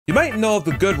You might know of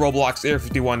the good Roblox Area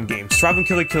 51 games, Survive and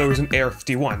Kill the Killers and Area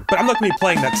 51, but I'm not going to be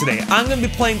playing that today. I'm going to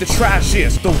be playing the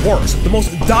trashiest, the worst, the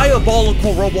most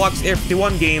diabolical Roblox Area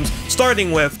 51 games,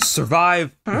 starting with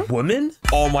Survive Women?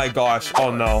 Oh my gosh,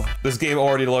 oh no. This game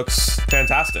already looks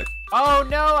fantastic. Oh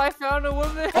no, I found a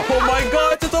woman! Oh my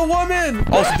god, it's a woman!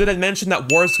 Also, did I mention that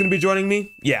War is going to be joining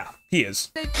me? Yeah, he is.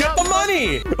 Get the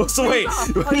money! So wait,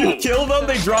 when you kill them,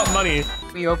 they drop money.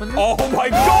 Can you open this? Oh my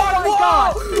god! Oh my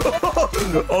god!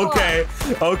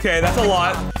 Okay, that's a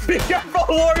lot. Be careful,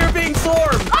 War, you're being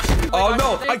swarmed! Oh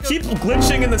no, I keep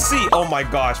glitching in the seat. Oh my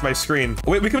gosh, my screen.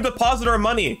 Wait, we can deposit our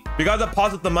money. We gotta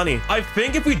deposit the money. I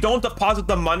think if we don't deposit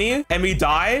the money and we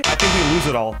die, I think we lose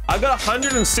it all. I got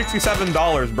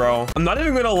 $167, bro. I'm not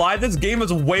even gonna lie, this game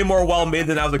is way more well made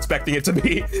than I was expecting it to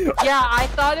be. Yeah, I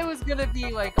thought it was gonna be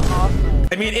like awful.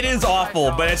 I mean, it is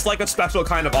awful, but it's like a special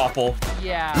kind of awful.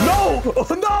 Yeah. No!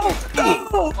 No!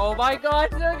 No! Oh my god,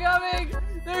 they're coming!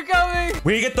 They're coming!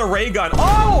 We get the ray gun.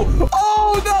 Oh!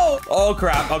 Oh no! Oh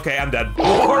crap. Okay, I'm dead.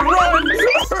 Oh, run!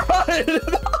 Run!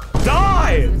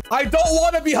 Die! I don't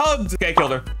want to be hugged. Okay, I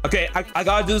killed her. Okay, I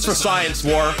gotta do this for science,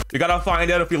 War. We gotta find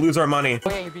out if we lose our money.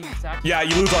 Oh, yeah, you're being sacked. Yeah,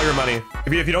 you lose all your money.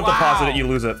 If you don't deposit it, you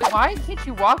lose it. Why can't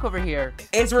you walk over here?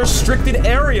 It's a restricted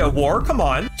area, War. Come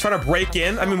on. Trying to break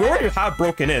in. I mean, we already have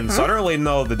broken in, so I don't really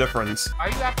know the difference. Are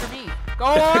you after me? Go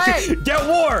away! Get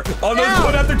War! Oh, no, he's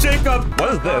going after Jacob.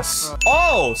 What is this?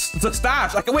 Oh, it's a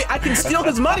stash. Wait, I can steal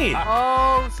his money.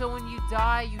 Oh, so when you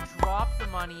die, you drop the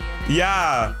money.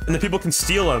 Yeah, and the people can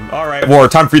steal him. All right, War,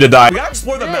 time for you to die. We gotta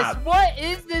explore the map. What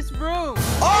is this room?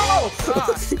 Oh!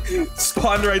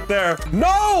 Spawned right there.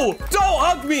 No! Don't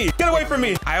hug me! Get away from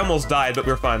me! I almost died, but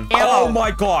we're fine. Oh my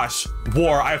gosh.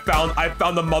 War, I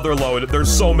found the mother load.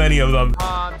 There's so many of them.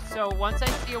 So once I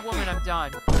see a woman, I'm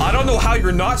done. I don't know how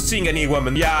you're not seeing any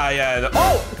women. Yeah.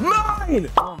 Oh, mine!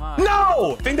 Oh my.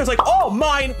 No! I think there's like, oh,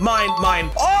 mine.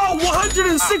 Oh,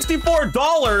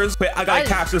 $164! Wait, I gotta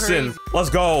cash this in. Let's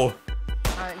go.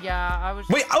 Yeah, I was.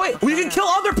 Wait, we can kill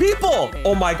other people!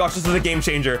 Oh my gosh, this is a game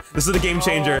changer. This is a game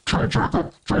changer.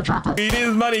 He needs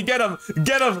his money. Get him!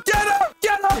 Get him! Get him!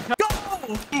 Get him! Go!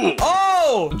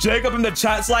 Oh! Jacob in the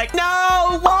chat's like,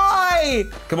 no! Why?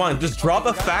 Come on, just drop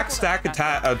a fact stack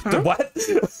attack. What?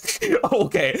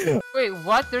 Okay. Wait,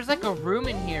 what? There's like a room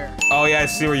in here. Oh yeah, I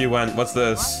see where you went. What's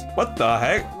this? What the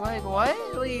heck? Like what?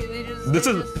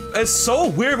 It's so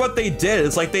weird what they did.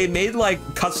 It's like they made like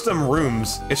custom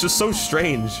rooms. It's just so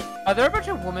strange. Are there a bunch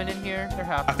of women in here? There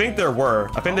have. I think there were.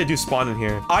 I think they do spawn in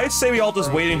here. I say we all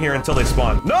just wait in here until they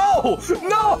spawn. No!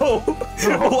 No!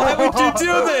 Why would you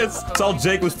do this? It's all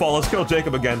Jacob's fault. Let's kill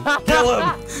Jacob again. Kill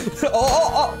him.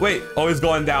 Oh. Wait. Oh, he's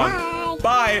going down.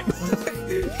 Bye.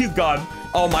 He's gone.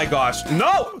 Oh my gosh.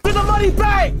 No! There's a money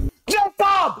bag!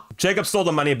 Jacob! Jacob stole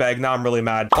the money bag. Now I'm really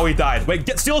mad. Oh, he died. Wait,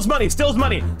 steal his money. Steal his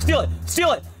money. Steal it.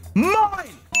 Steal it.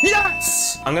 Mine!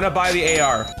 Yes! I'm gonna buy the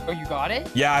AR. Oh, you got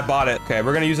it? Yeah, I bought it. Okay,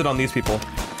 we're gonna use it on these people.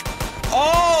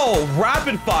 Oh!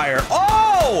 Rapid fire.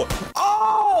 Oh!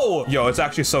 Oh! Yo, it's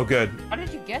actually so good. How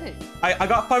did you get it? I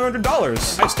got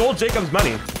 $500. I stole Jacob's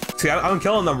money. See, I'm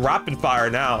killing them rapid fire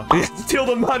now. Steal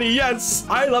the money, yes!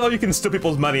 I love how you can steal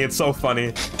people's money. It's so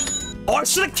funny. Oh, I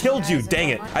should have killed you. Dang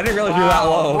it. I didn't realize you were that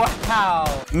low.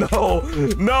 Wow.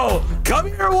 No. Come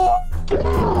here, War.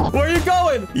 Where are you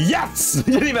going? Yes.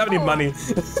 You didn't even have any money.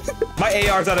 My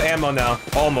AR's out of ammo now.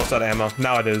 Almost out of ammo.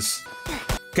 Now it is.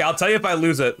 Okay, I'll tell you if I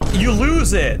lose it. You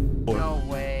lose it. No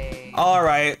way. All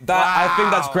right. I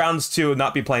think that's grounds to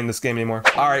not be playing this game anymore.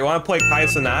 All right. You want to play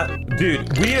Cenat? Dude,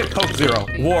 we need a Coke Zero.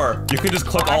 War. You can just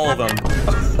click all of them.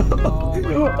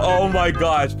 Oh my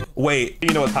gosh. Wait.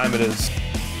 You know what time it is.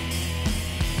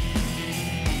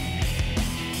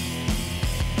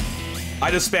 I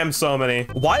just spammed so many.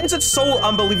 Why is it so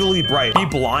unbelievably bright? Be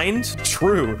blind?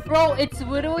 True. Bro, it's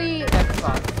literally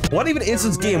Xbox. What even is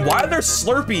this game? Why are there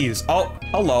Slurpees? Oh,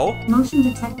 hello. Motion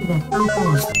detected at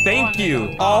 4. Thank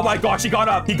you. Oh my gosh, he got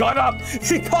up. He got up.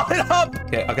 He got up.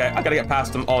 Okay, I gotta get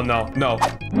past him. Oh no, no.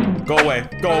 Go away.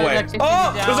 Go away.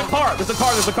 Oh, there's a car. There's a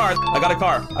car. I got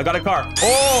a car.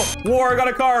 Oh, War, I got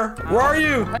a car. Where are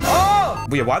you? Oh!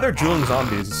 Wait, why are there drooling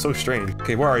zombies? It's so strange.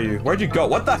 Okay, where are you? Where'd you go?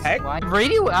 What the heck?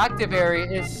 Radioactive area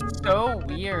is so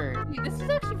weird. This is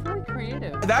actually really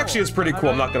creative. It actually is pretty cool,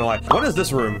 I'm not gonna lie. What is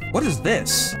this room? What is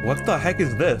this? What the heck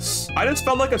is this? I just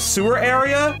felt like a sewer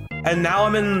area, and now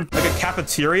I'm in like a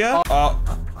cafeteria.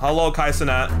 Hello,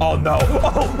 Cenat. Oh no.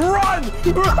 Oh, run!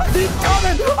 Run! He's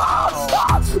coming!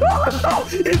 Oh,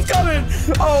 he's coming!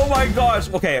 Oh my gosh.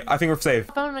 Okay, I think we're safe.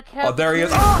 Oh, there he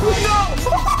is. Oh no!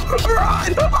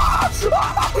 Run!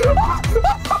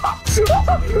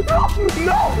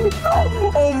 No!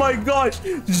 Oh my gosh!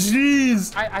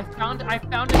 Jeez! I found it.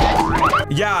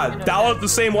 Yeah, that was the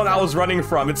same one I was running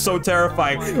from. It's so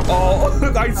terrifying.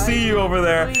 Oh, I see you over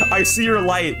there. I see your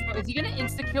light. Is he gonna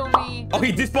insta-kill me? Oh,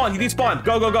 he despawned. He despawned.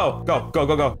 Go.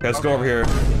 Let's go over here.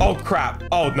 Oh, crap.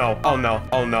 Oh, no.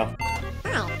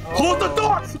 Close the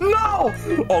door! No!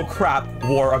 Oh, crap.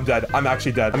 War, I'm dead. I'm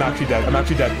actually dead.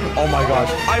 Oh my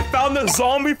gosh. I found the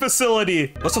zombie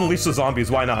facility. Let's unleash the zombies.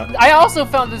 Why not? I also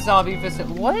found the zombie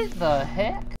facility. What the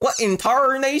heck? What in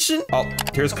tarnation? Oh,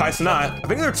 here's Cenat. I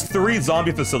think there's 3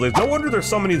 zombie facilities. No wonder there's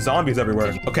so many zombies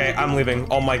everywhere. Okay, I'm leaving.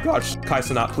 Oh my gosh.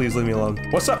 Cenat, please leave me alone.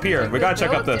 What's up here? We gotta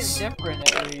check out this.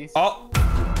 Different, at least. Oh,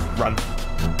 run.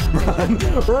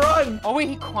 Run! Oh wait,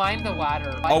 he climbed the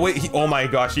ladder. Oh wait, oh my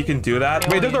gosh, you can do that?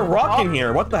 Wait, there's a rock in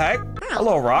here. What the heck?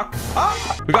 Hello, rock.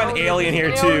 Ah, we got an alien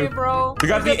here too. Bro. We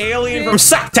got the alien from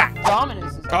Cenat.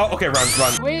 Dominus. Oh, okay, run.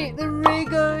 Wait, the ray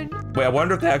gun. Wait, I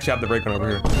wonder if they actually have the ray gun over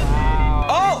here.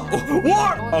 Wow. Oh,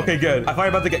 war! Okay, good. I thought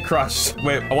you were about to get crushed.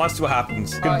 Wait, I want to see what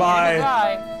happens. Goodbye.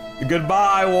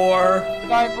 Goodbye, war.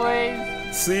 Bye,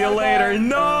 Blaze. See you later.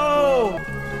 No!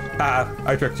 Ah,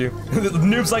 I tricked you. The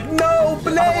noob's like, no,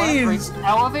 Blaze!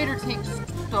 Elevator takes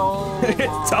so long. It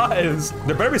does.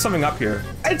 There better be something up here.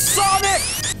 It's Sonic!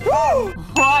 Woo!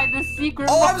 What? The secret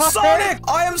Oh, I'm part? Sonic!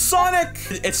 I am Sonic!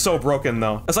 It's so broken,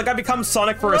 though. It's like I become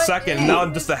Sonic for a second, and now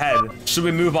I'm just a head. Should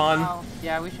we move on? Oh,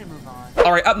 yeah, we should move on.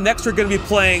 All right, up next, we're gonna be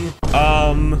playing,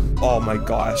 oh my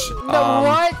gosh. No,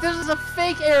 what? This is a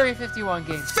fake Area 51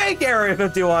 game. Fake Area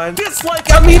 51. Dislike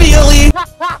immediately!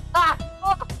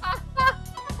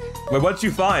 Wait, what did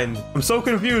you find? I'm so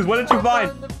confused. What did you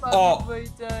find?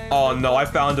 Oh no, I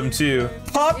found him too.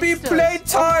 Poppy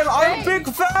Playtime! I'm a big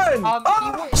fan!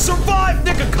 Survive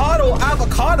Nikocado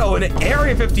Avocado in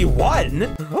Area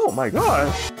 51? Oh my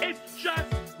gosh. It's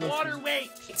just water weight.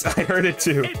 I heard it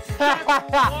too.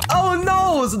 Oh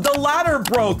no, the ladder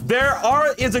broke. There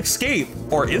is escape.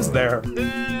 Or is there?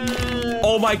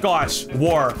 Oh my gosh,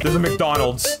 war. There's a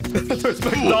McDonald's. There's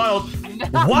McDonald's.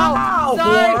 Wow,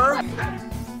 war.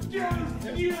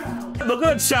 Look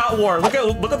at the chat war. Look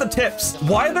at the tips.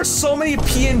 Why are there so many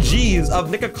PNGs of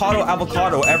Nikocado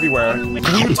Avocado everywhere?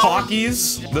 Blue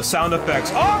talkies, the sound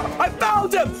effects. Oh, I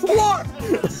found him! War!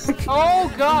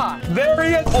 Oh god! There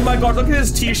he is. Oh my god, look at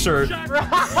his t-shirt.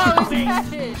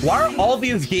 Why Why are all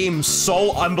these games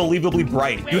so unbelievably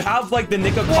bright? You have like the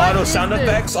Nikocado sound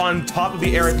effects on top of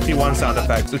the Area 51 sound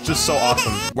effects. It's just so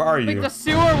awesome. Where are you? The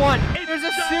sewer one. There's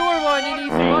a sewer one and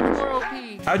he's much more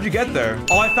OP. How'd you get there?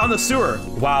 Oh, I found the sewer.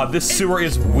 Wow, this sewer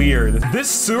is weird. This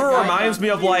sewer reminds me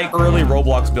of like early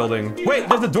Roblox building. Wait,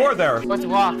 there's a door there. What's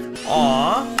locked?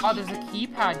 Aw. Oh, there's a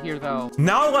keypad here though.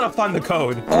 Now I want to find the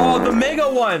code. Oh, the mega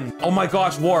one. Oh my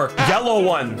gosh, war. Yellow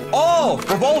one. Oh,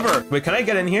 revolver. Wait, can I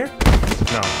get in here?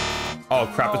 No. Oh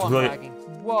crap, it's really... Lagging.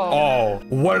 Whoa. Oh,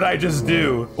 what did I just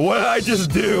do? What did I just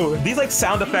do? These like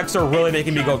sound effects are really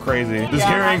making me go crazy. Just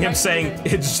hearing him saying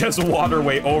it's just water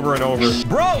weight over and over.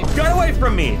 Bro, get away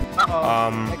from me.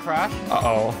 I crashed.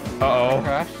 Uh-oh.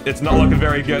 Crashed. It's not looking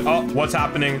very good. Oh, what's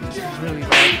happening? It's really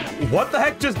bad. What the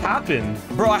heck just happened?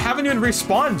 Bro, I haven't even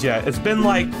respawned yet. It's been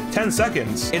like 10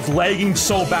 seconds. It's lagging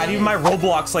so bad. Even my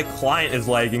Roblox like client is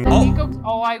lagging. Oh,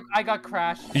 Oh, I got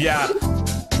crashed. yeah.